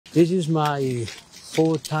This is my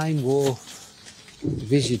fourth-time war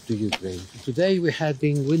visit to Ukraine. Today we have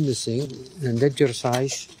been witnessing an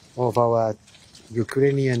exercise of our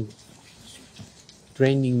Ukrainian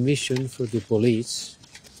training mission for the police,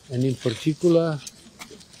 and in particular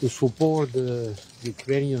to support the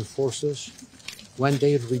Ukrainian forces when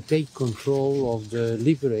they retake control of the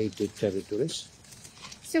liberated territories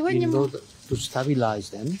in order to stabilize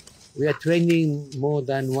them. We are training more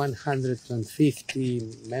than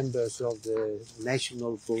 150 members of the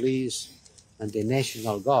National Police and the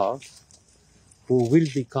National Guard who will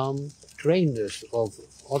become trainers of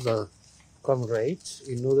other comrades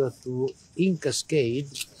in order to, in cascade,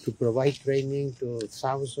 to provide training to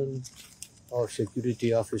thousands of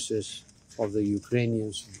security officers of the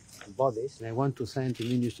Ukrainian bodies. And I want to thank the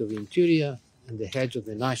Minister of the Interior and the heads of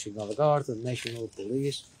the National Guard and National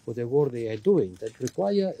Police for the work they are doing that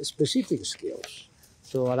require specific skills.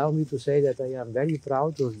 So allow me to say that I am very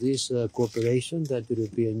proud of this cooperation that the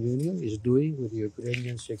European Union is doing with the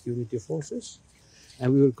Ukrainian security forces.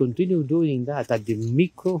 And we will continue doing that at the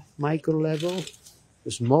micro level,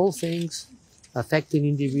 the small things affecting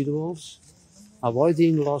individuals,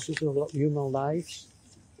 avoiding losses of human lives,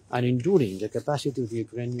 and enduring the capacity of the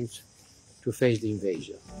Ukrainians to face the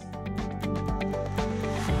invasion.